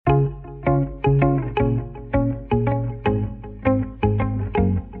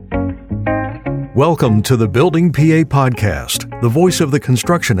Welcome to the Building PA Podcast, the voice of the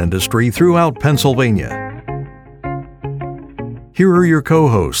construction industry throughout Pennsylvania. Here are your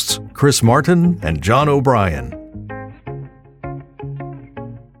co-hosts, Chris Martin and John O'Brien.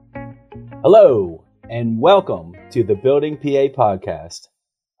 Hello, and welcome to the Building PA Podcast.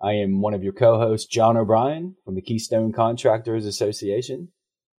 I am one of your co-hosts, John O'Brien from the Keystone Contractors Association,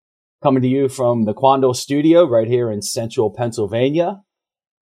 coming to you from the Quandle Studio right here in central Pennsylvania.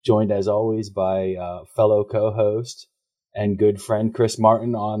 Joined as always by fellow co-host and good friend Chris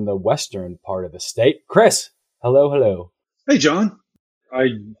Martin on the western part of the state. Chris, hello. Hey, John. I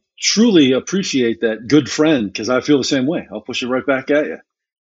truly appreciate that, good friend, because I feel the same way. I'll push it right back at you.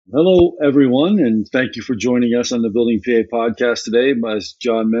 Hello, everyone, and thank you for joining us on the Building PA Podcast today. As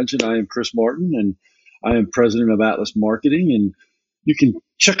John mentioned, I am Chris Martin, and I am president of Atlas Marketing, and you can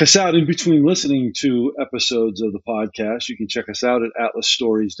check us out in between listening to episodes of the podcast. You can check us out at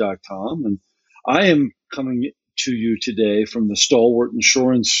atlasstories.com. And I am coming to you today from the Stalwart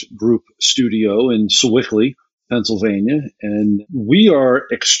Insurance Group studio in Sewickley, Pennsylvania. And we are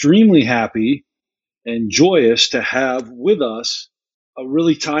extremely happy and joyous to have with us a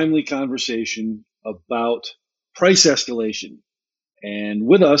really timely conversation about price escalation. And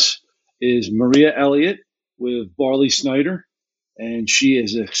with us is Maria Elliott with Barley Snyder. And she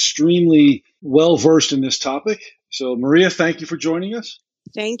is extremely well-versed in this topic. So, Maria, thank you for joining us.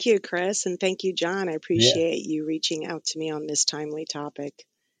 Thank you, Chris, and thank you, John. I appreciate you reaching out to me on this timely topic.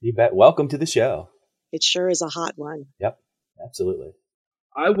 You bet. Welcome to the show. It sure is a hot one. Yep, absolutely.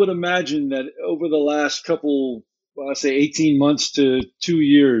 I would imagine that over the last couple, 18 months to 2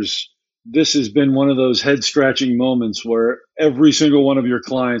 years, this has been one of those head-scratching moments where every single one of your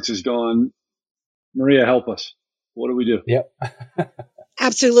clients has gone, Maria, help us. What do we do? Yep.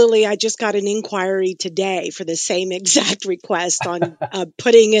 Absolutely. I just got an inquiry today for the same exact request on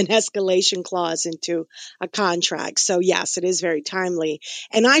putting an escalation clause into a contract. So yes, it is very timely.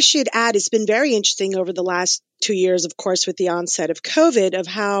 And I should add, it's been very interesting over the last 2 years, of course, with the onset of COVID, of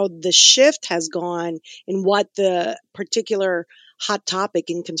how the shift has gone in what the particular hot topic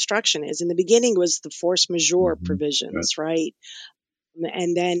in construction is. In the beginning was the force majeure provisions, right?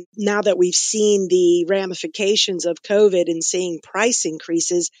 And then now that we've seen the ramifications of COVID and seeing price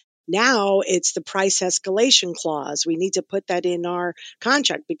increases, now it's the price escalation clause. We need to put that in our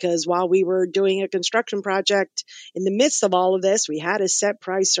contract because while we were doing a construction project in the midst of all of this, we had a set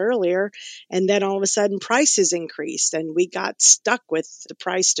price earlier, and then all of a sudden prices increased and we got stuck with the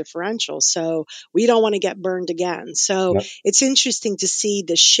price differential. So we don't want to get burned again. So It's interesting to see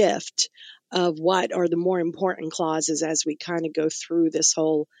the shift of what are the more important clauses as we kind of go through this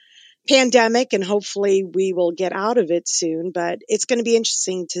whole pandemic, and hopefully we will get out of it soon. But it's going to be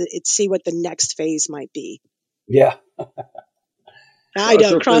interesting to see what the next phase might be. Yeah. I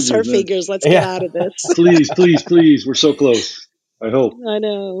know. Cross our fingers. Let's get out of this. Please. We're so close. I hope. I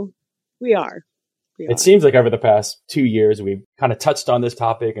know. We are. It seems like over the past 2 years, we've kind of touched on this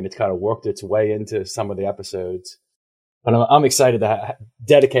topic and it's kind of worked its way into some of the episodes. But I'm excited to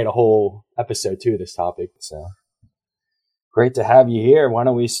dedicate a whole episode to this topic. So great to have you here. Why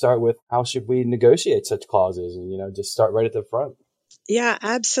don't we start with how should we negotiate such clauses and, just start right at the front. Yeah,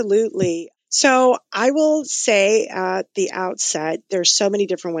 absolutely. So I will say at the outset, there's so many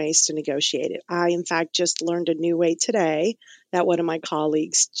different ways to negotiate it. I, in fact, just learned a new way today that one of my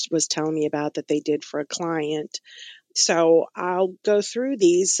colleagues was telling me about that they did for a client. So I'll go through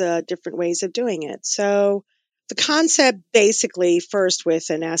these different ways of doing it. So the concept basically first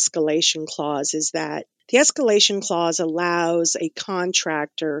with an escalation clause is that the escalation clause allows a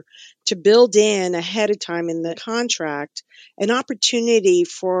contractor to build in ahead of time in the contract an opportunity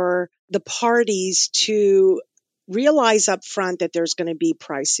for the parties to realize up front that there's going to be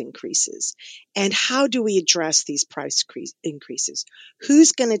price increases. And how do we address these price increases?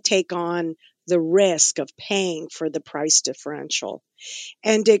 Who's going to take on the risk of paying for the price differential?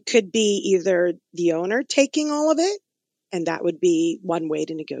 And it could be either the owner taking all of it, and that would be one way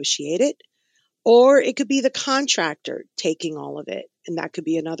to negotiate it, or it could be the contractor taking all of it, and that could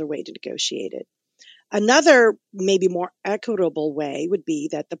be another way to negotiate it. Another, maybe more equitable way would be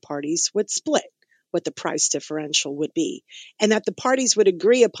that the parties would split what the price differential would be, and that the parties would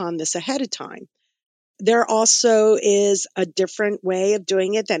agree upon this ahead of time. There also is a different way of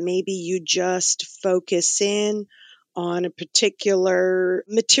doing it that maybe you just focus in on a particular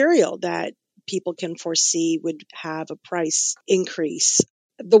material that people can foresee would have a price increase.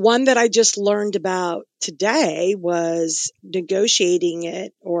 The one that I just learned about today was negotiating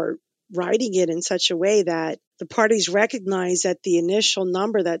it or writing it in such a way that the parties recognize that the initial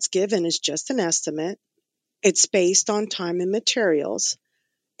number that's given is just an estimate. It's based on time and materials.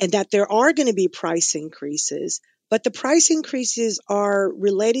 and that there are going to be price increases, but the price increases are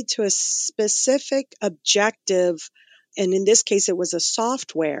related to a specific objective. And in this case, it was a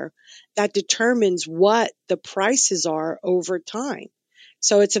software that determines what the prices are over time.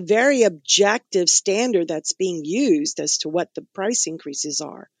 So it's a very objective standard that's being used as to what the price increases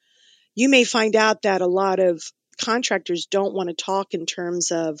are. You may find out that a lot of contractors don't want to talk in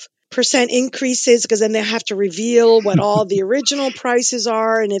terms of percent increases because then they have to reveal what all the original prices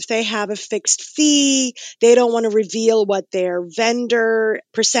are. And if they have a fixed fee, they don't want to reveal what their vendor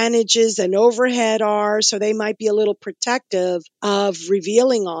percentages and overhead are. So they might be a little protective of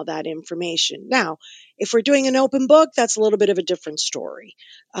revealing all that information. Now, if we're doing an open book, that's a little bit of a different story.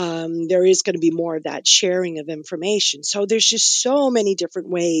 There is going to be more of that sharing of information. So there's just so many different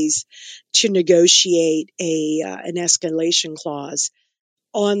ways to negotiate an escalation clause.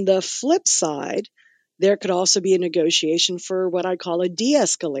 On the flip side, there could also be a negotiation for what I call a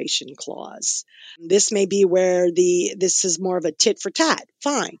de-escalation clause. This may be where this is more of a tit for tat.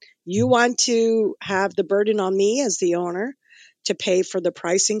 Fine. You want to have the burden on me as the owner to pay for the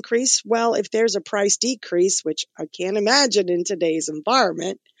price increase. Well, if there's a price decrease, which I can't imagine in today's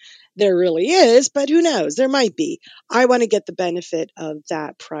environment, there really is, but who knows? There might be. I want to get the benefit of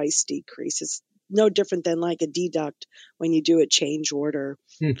that price decrease. It's no different than like a deduct when you do a change order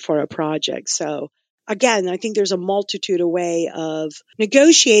for a project. So again, I think there's a multitude of way of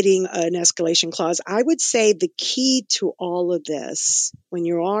negotiating an escalation clause. I would say the key to all of this, when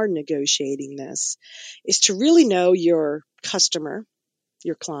you are negotiating this, is to really know your customer,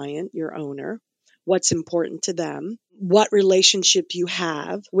 your client, your owner, what's important to them, what relationship you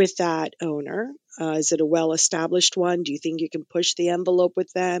have with that owner. Is it a well-established one? Do you think you can push the envelope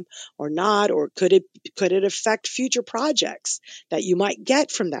with them or not? Or could it affect future projects that you might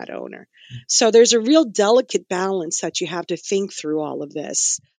get from that owner? So there's a real delicate balance that you have to think through all of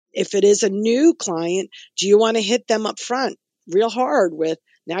this. If it is a new client, do you want to hit them up front real hard with,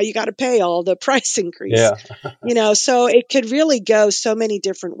 now you got to pay all the price increase? Yeah. So it could really go so many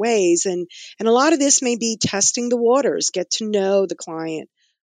different ways. And a lot of this may be testing the waters, get to know the client,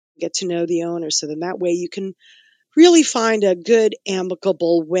 get to know the owner. So then that way you can really find a good,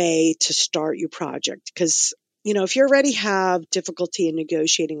 amicable way to start your project. Because, if you already have difficulty in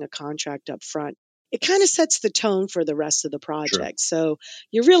negotiating a contract up front, it kind of sets the tone for the rest of the project. Sure. So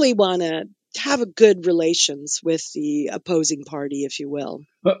you really want to have a good relations with the opposing party, if you will.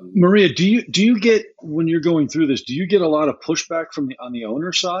 Maria, do you get, when you're going through this, do you get a lot of pushback on the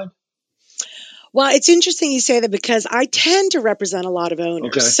owner side? Well, it's interesting you say that because I tend to represent a lot of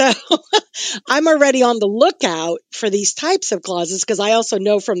owners. Okay. So I'm already on the lookout for these types of clauses because I also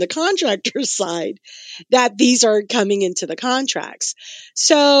know from the contractor's side that these are coming into the contracts.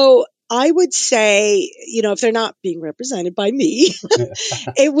 So I would say, if they're not being represented by me,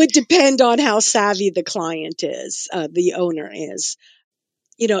 it would depend on how savvy the client is, the owner is.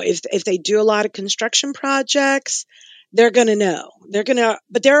 If they do a lot of construction projects, they're going to know.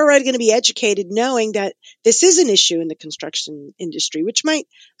 But they're already going to be educated knowing that this is an issue in the construction industry, which might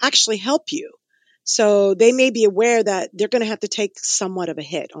actually help you. So they may be aware that they're going to have to take somewhat of a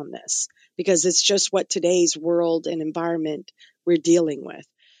hit on this because it's just what today's world and environment we're dealing with.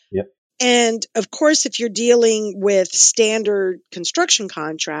 Yep. And of course, if you're dealing with standard construction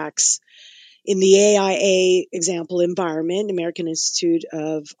contracts, in the AIA example environment, American Institute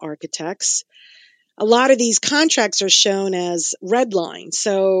of Architects, a lot of these contracts are shown as red lines.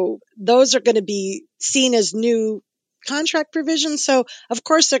 So those are going to be seen as new contract provisions. So of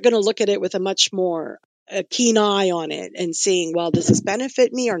course they're going to look at it with a keen eye on it and seeing, well, does this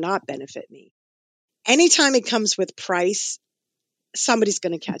benefit me or not benefit me? Anytime it comes with price, somebody's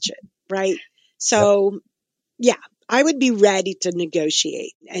going to catch it, right? So yeah, I would be ready to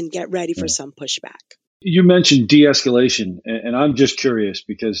negotiate and get ready for some pushback. You mentioned de-escalation, and I'm just curious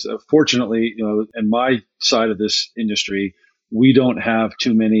because fortunately, in my side of this industry, we don't have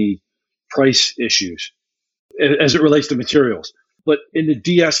too many price issues as it relates to materials. But in the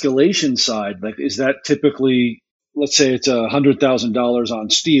de-escalation side, is that typically, let's say it's $100,000 on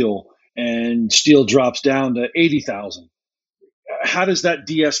steel and steel drops down to $80,000. How does that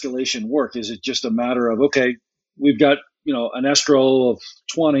de-escalation work? Is it just a matter of, okay, we've got an escrow of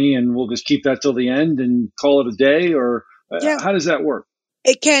 20 and we'll just keep that till the end and call it a day? Or how does that work?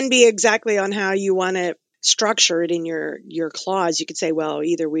 It can be exactly on how you want to structure it in your clause. You could say, well,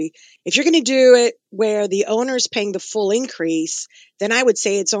 if you're going to do it where the owner is paying the full increase, then I would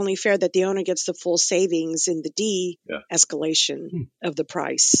say it's only fair that the owner gets the full savings in the de-escalation of the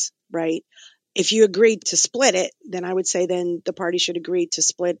price, right? If you agreed to split it, then I would say then the party should agree to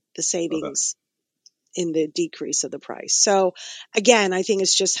split the savings in the decrease of the price. So again, I think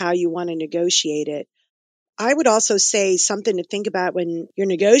it's just how you want to negotiate it. I would also say something to think about when you're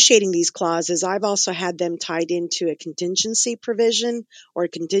negotiating these clauses. I've also had them tied into a contingency provision or a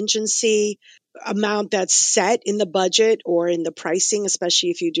contingency amount that's set in the budget or in the pricing, especially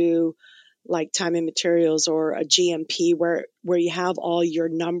if you do like time and materials or a GMP where you have all your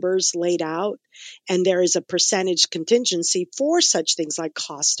numbers laid out and there is a percentage contingency for such things like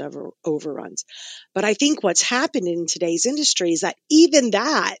cost overruns. But I think what's happened in today's industry is that even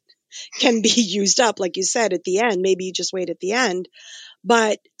that can be used up, like you said, at the end. Maybe you just wait at the end.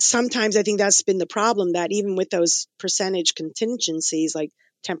 But sometimes I think that's been the problem, that even with those percentage contingencies, like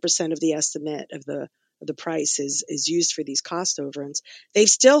 10% of the estimate of the price is used for these cost overruns, they've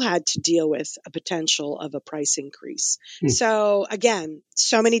still had to deal with a potential of a price increase. So again,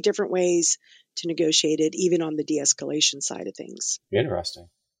 so many different ways to negotiate it, even on the de-escalation side of things. Interesting.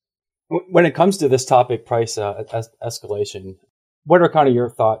 When it comes to this topic, price escalation, what are kind of your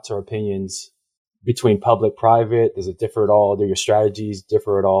thoughts or opinions between public, private? Does it differ at all? Do your strategies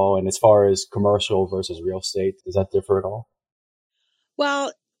differ at all? And as far as commercial versus real estate, does that differ at all?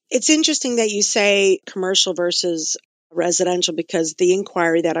 Well, it's interesting that you say commercial versus residential, because the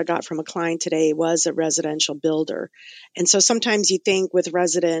inquiry that I got from a client today was a residential builder. And so sometimes you think with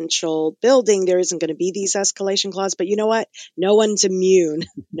residential building, there isn't going to be these escalation clauses, but you know what? No one's immune,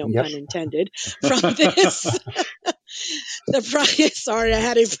 no pun intended, from this. The price, sorry, I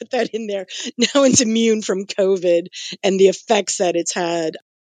had to put that in there. No one's immune from COVID and the effects that it's had.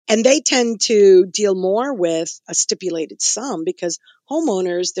 And they tend to deal more with a stipulated sum because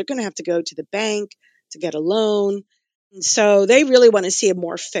homeowners, they're going to have to go to the bank to get a loan. And so they really want to see a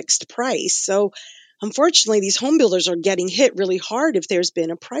more fixed price. So unfortunately, these home builders are getting hit really hard if there's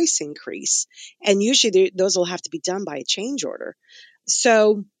been a price increase. And usually those will have to be done by a change order.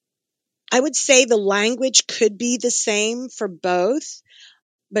 So I would say the language could be the same for both.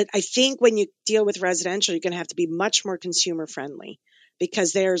 But I think when you deal with residential, you're going to have to be much more consumer friendly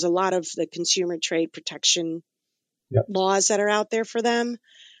because there's a lot of the consumer trade protection laws that are out there for them.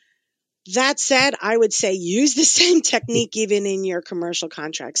 That said, I would say use the same technique even in your commercial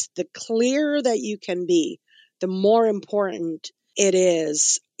contracts. The clearer that you can be, the more important it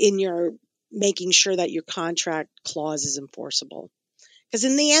is in your making sure that your contract clause is enforceable. Because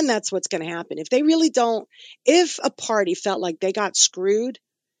in the end, that's what's going to happen. If they really don't, if a party felt like they got screwed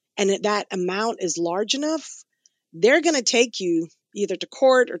and that amount is large enough, they're going to take you either to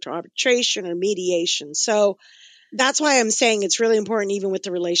court or to arbitration or mediation. So that's why I'm saying it's really important, even with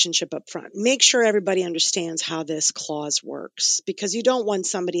the relationship up front. Make sure everybody understands how this clause works, because you don't want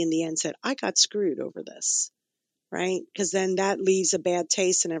somebody in the end said, I got screwed over this, right? Because then that leaves a bad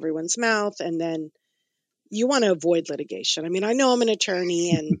taste in everyone's mouth. And then you want to avoid litigation. I mean, I know I'm an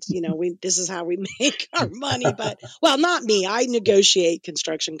attorney and, this is how we make our money, but, well, not me. I negotiate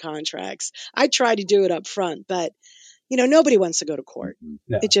construction contracts. I try to do it up front, but nobody wants to go to court.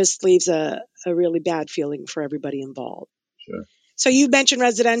 No. It just leaves a really bad feeling for everybody involved. Sure. So you mentioned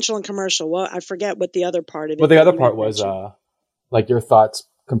residential and commercial. Well, I forget what the other part of it. Well, the other part was like your thoughts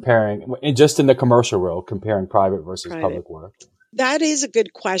comparing, just in the commercial world, comparing private versus public work. That is a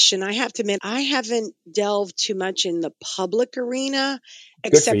good question. I have to admit, I haven't delved too much in the public arena,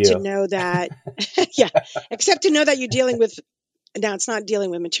 except to know that, except to know that you're dealing with, now it's not dealing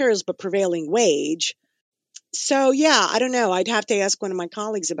with materials, but prevailing wage. So, I don't know. I'd have to ask one of my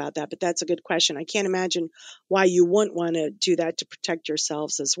colleagues about that, but that's a good question. I can't imagine why you wouldn't want to do that to protect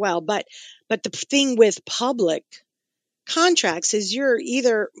yourselves as well. But the thing with public contracts is you're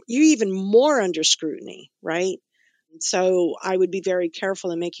even more under scrutiny, right? So I would be very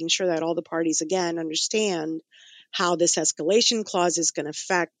careful in making sure that all the parties, again, understand how this escalation clause is going to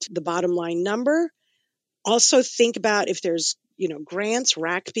affect the bottom line number. Also think about if there's grants,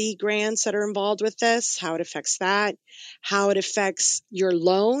 RACB grants that are involved with this, how it affects that, how it affects your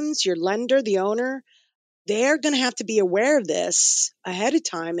loans, your lender, the owner. They're going to have to be aware of this ahead of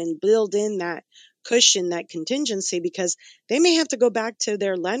time and build in that cushion, that contingency, because they may have to go back to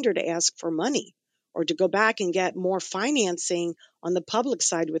their lender to ask for money or to go back and get more financing on the public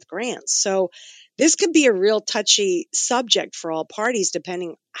side with grants. So this could be a real touchy subject for all parties,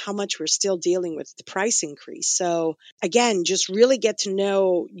 depending how much we're still dealing with the price increase. So again, just really get to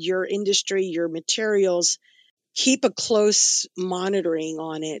know your industry, your materials, keep a close monitoring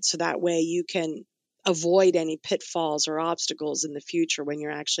on it so that way you can avoid any pitfalls or obstacles in the future when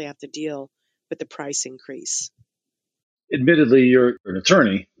you actually have to deal with the price increase. Admittedly, you're an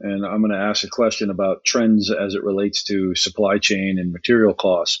attorney, and I'm going to ask a question about trends as it relates to supply chain and material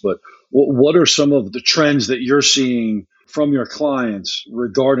costs. But what are some of the trends that you're seeing from your clients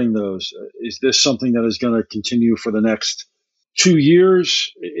regarding those? Is this something that is going to continue for the next 2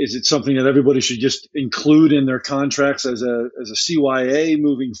 years? Is it something that everybody should just include in their contracts as a CYA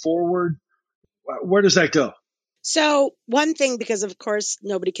moving forward? Where does that go? So one thing, because of course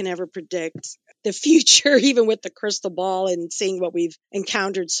nobody can ever predict the future, even with the crystal ball and seeing what we've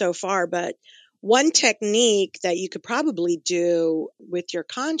encountered so far. But one technique that you could probably do with your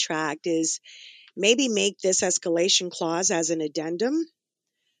contract is maybe make this escalation clause as an addendum.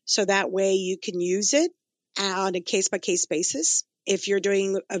 So that way you can use it on a case-by-case basis. If you're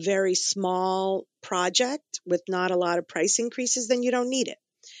doing a very small project with not a lot of price increases, then you don't need it.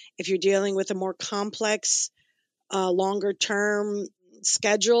 If you're dealing with a more complex, longer-term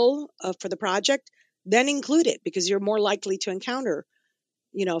schedule for the project, then include it because you're more likely to encounter,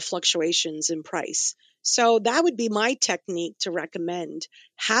 fluctuations in price. So that would be my technique to recommend.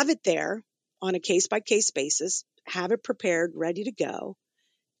 Have it there on a case-by-case basis, have it prepared, ready to go,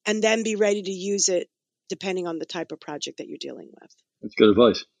 and then be ready to use it depending on the type of project that you're dealing with. That's good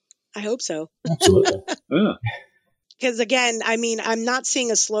advice. I hope so. Absolutely. Yeah. Because again, I'm not seeing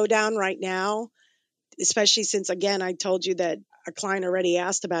a slowdown right now, especially since, again, I told you that a client already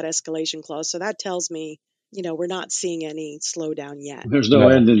asked about escalation clause. So that tells me, we're not seeing any slowdown yet. There's no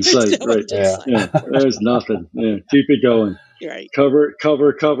end in sight. No Right. end in sight, Yeah. There's nothing. Yeah. Keep it going. Right. Cover.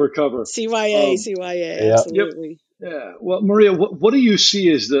 CYA. Yep. Absolutely. Yeah. Well, Maria, what do you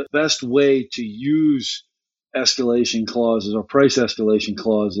see as the best way to use escalation clauses or price escalation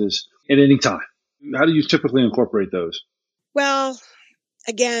clauses at any time? How do you typically incorporate those? Well,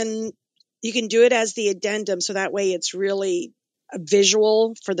 again, you can do it as the addendum. So that way it's really a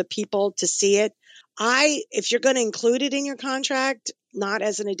visual for the people to see it. If you're going to include it in your contract, not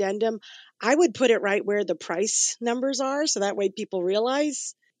as an addendum, I would put it right where the price numbers are. So that way people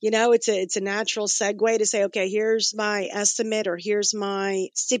realize, it's a natural segue to say, okay, here's my estimate, or here's my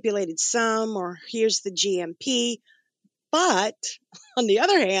stipulated sum, or here's the GMP. But on the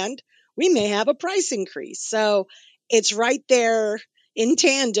other hand, we may have a price increase. So it's right there in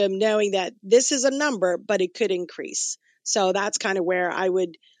tandem, knowing that this is a number, but it could increase. So that's kind of where I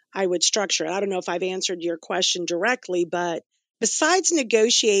would structure it. I don't know if I've answered your question directly, but besides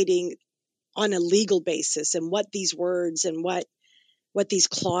negotiating on a legal basis and what these words and what these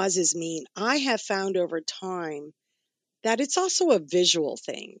clauses mean, I have found over time that it's also a visual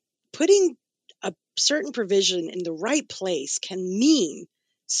thing. Putting a certain provision in the right place can mean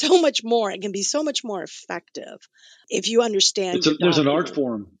so much more. It can be so much more effective if you understand. There's an art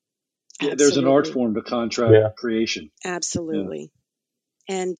form. Absolutely. There's an art form to contract creation. Absolutely.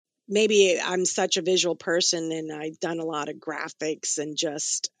 Yeah. And maybe I'm such a visual person and I've done a lot of graphics and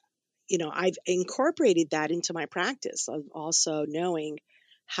just, I've incorporated that into my practice of also knowing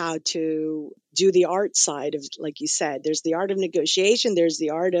how to do the art side of, like you said, there's the art of negotiation, there's the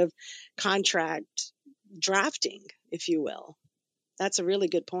art of contract drafting, if you will. That's a really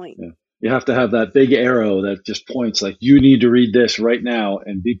good point. Yeah. You have to have that big arrow that just points like, you need to read this right now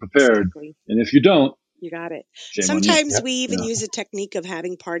and be prepared. Exactly. And if you don't, you got it. Shame Sometimes we even use a technique of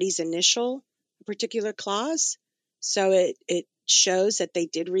having parties initial a particular clause. So it shows that they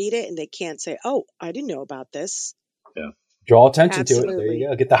did read it and they can't say, oh, I didn't know about this. Yeah. Draw attention to it. There you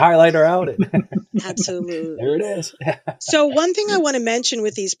go. Get the highlighter out. Absolutely. There it is. So one thing I want to mention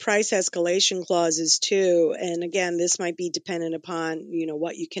with these price escalation clauses too, and again, this might be dependent upon,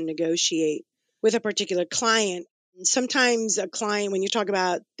 what you can negotiate with a particular client. Sometimes a client, when you talk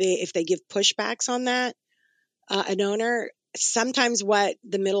about if they give pushbacks on that, an owner, sometimes what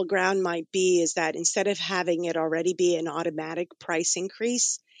the middle ground might be is that instead of having it already be an automatic price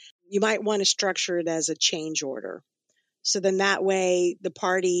increase, you might want to structure it as a change order. So then that way the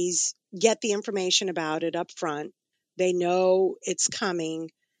parties get the information about it up front. They know it's coming.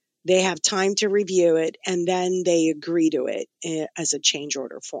 They have time to review it, and then they agree to it as a change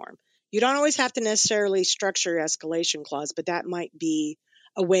order form. You don't always have to necessarily structure your escalation clause, but that might be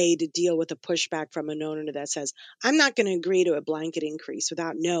a way to deal with a pushback from an owner that says, I'm not going to agree to a blanket increase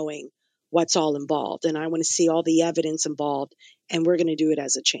without knowing what's all involved. And I want to see all the evidence involved, and we're going to do it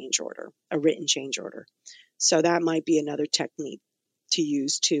as a change order, a written change order. So that might be another technique to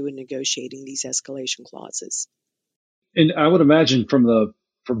use too in negotiating these escalation clauses. And I would imagine from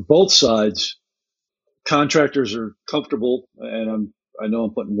both sides, contractors are comfortable, and I know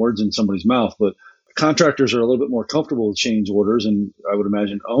I'm putting words in somebody's mouth, but contractors are a little bit more comfortable with change orders, and I would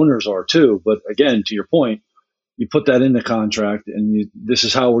imagine owners are too. But again, to your point, you put that in the contract, and this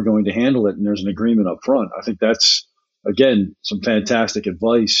is how we're going to handle it, and there's an agreement up front. I think that's, again, some fantastic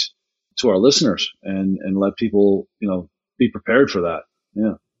advice to our listeners, and let people, be prepared for that.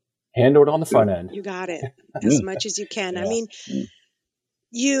 Yeah. Handled on the front end. You got it. As much as you can. I mean,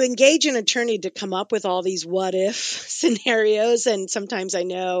 you engage an attorney to come up with all these what if scenarios. And sometimes I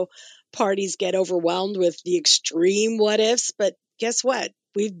know parties get overwhelmed with the extreme what ifs, but guess what?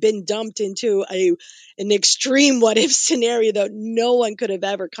 We've been dumped into an extreme what if scenario that no one could have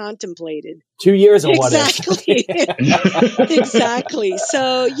ever contemplated. 2 years of what Exactly. Exactly.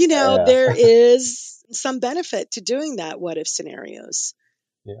 So, there is some benefit to doing that what if scenarios,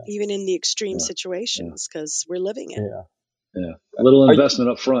 even in the extreme situations, because we're living it. Yeah. A little investment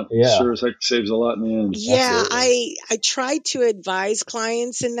up front sure as heck saves a lot in the end. Yeah, I try to advise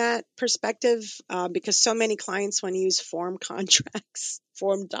clients in that perspective because so many clients want to use form contracts,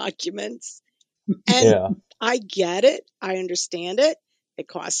 form documents. And I get it. I understand it. It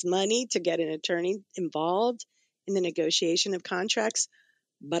costs money to get an attorney involved in the negotiation of contracts.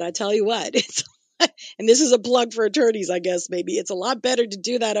 But I tell you what, and this is a plug for attorneys, I guess, maybe it's a lot better to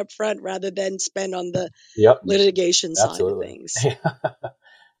do that up front rather than spend on the litigation side of things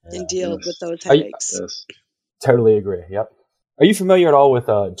and deal with those headaches. Totally agree. Yep. Are you familiar at all with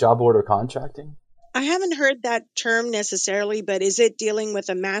job order contracting? I haven't heard that term necessarily, but is it dealing with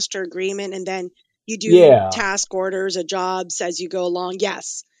a master agreement and then you do task orders of jobs as you go along?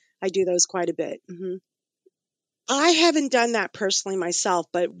 Yes, I do those quite a bit. Mm-hmm. I haven't done that personally myself,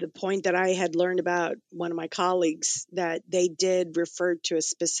 but the point that I had learned about one of my colleagues that they did refer to a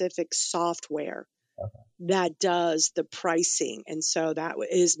specific software that does the pricing. And so that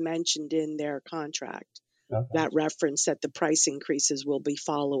is mentioned in their contract, that reference that the price increases will be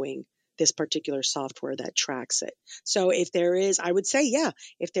following this particular software that tracks it. So if there is, I would say,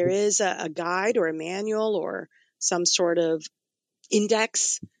 if there is a guide or a manual or some sort of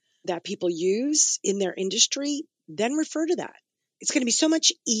index that people use in their industry, then refer to that. It's going to be so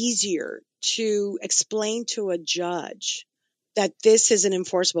much easier to explain to a judge that this is an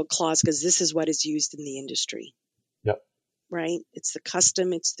enforceable clause because this is what is used in the industry. Yep. Right? It's the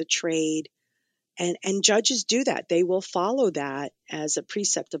custom, it's the trade. And judges do that. They will follow that as a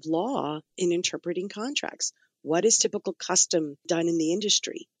precept of law in interpreting contracts. What is typical custom done in the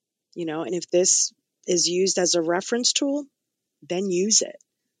industry? And if this is used as a reference tool, then use it.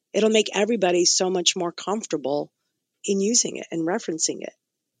 It'll make everybody so much more comfortable in using it and referencing it.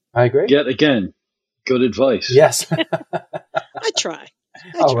 I agree. Yet again, good advice. Yes. I try.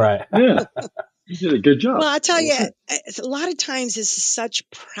 All right. Yeah. You did a good job. Well, I tell you, a lot of times this is such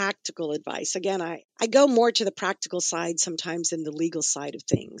practical advice. Again, I go more to the practical side sometimes than the legal side of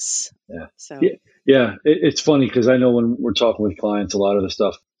things. Yeah. So. Yeah. It's funny because I know when we're talking with clients, a lot of the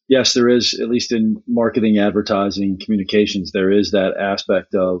stuff, yes, there is, at least in marketing, advertising, communications, there is that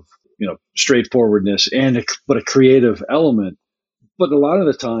aspect of, straightforwardness but a creative element. But a lot of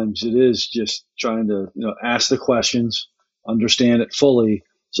the times it is just trying to, ask the questions, understand it fully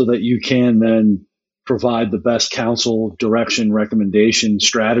so that you can then provide the best counsel, direction, recommendation,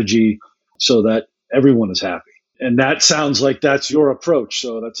 strategy so that everyone is happy. And that sounds like that's your approach.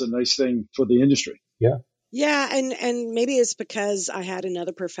 So that's a nice thing for the industry. Yeah. Yeah, and maybe it's because I had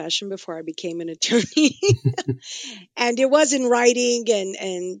another profession before I became an attorney. And it was in writing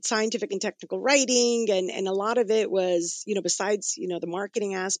and scientific and technical writing. And a lot of it was, besides, the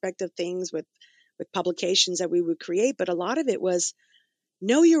marketing aspect of things with publications that we would create, but a lot of it was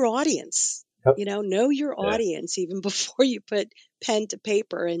know your audience. Yep. Know your audience even before you put pen to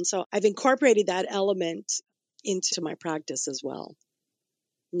paper. And so I've incorporated that element into my practice as well.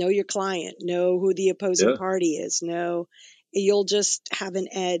 Know your client, know who the opposing party is, you'll just have an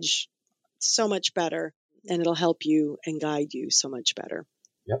edge so much better, and it'll help you and guide you so much better.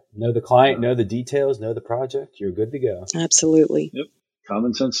 Yep. Know the client, know the details, know the project. You're good to go. Absolutely. Yep.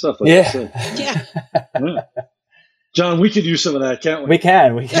 Common sense stuff. Like I said. Yeah. John, we could use some of that, can't we? We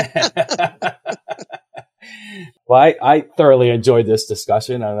can. Well, I thoroughly enjoyed this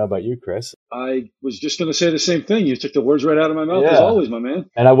discussion. I don't know about you, Chris. I was just going to say the same thing. You took the words right out of my mouth, as always, my man.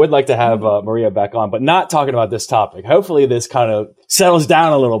 And I would like to have Maria back on, but not talking about this topic. Hopefully this kind of settles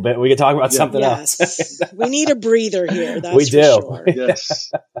down a little bit. We can talk about something else. We need a breather here. That's we do. For sure. Yes.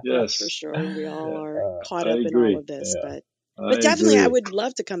 That's for sure. We all are caught up in all of this. Yeah. But definitely, I would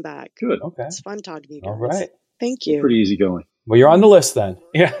love to come back. Good. Okay. It's fun talking to you guys. All right. Thank you. Pretty easy going. Well, you're on the list then.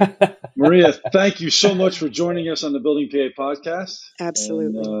 Yeah. Maria, thank you so much for joining us on the Building PA podcast.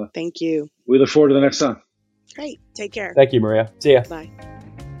 Absolutely. And, thank you. We look forward to the next time. Great. Take care. Thank you, Maria. See ya. Bye.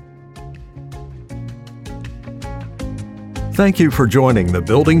 Thank you for joining the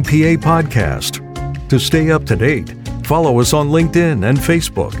Building PA podcast. To stay up to date, follow us on LinkedIn and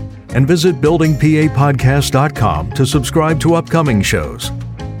Facebook, and visit buildingpapodcast.com to subscribe to upcoming shows.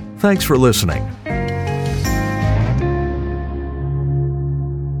 Thanks for listening.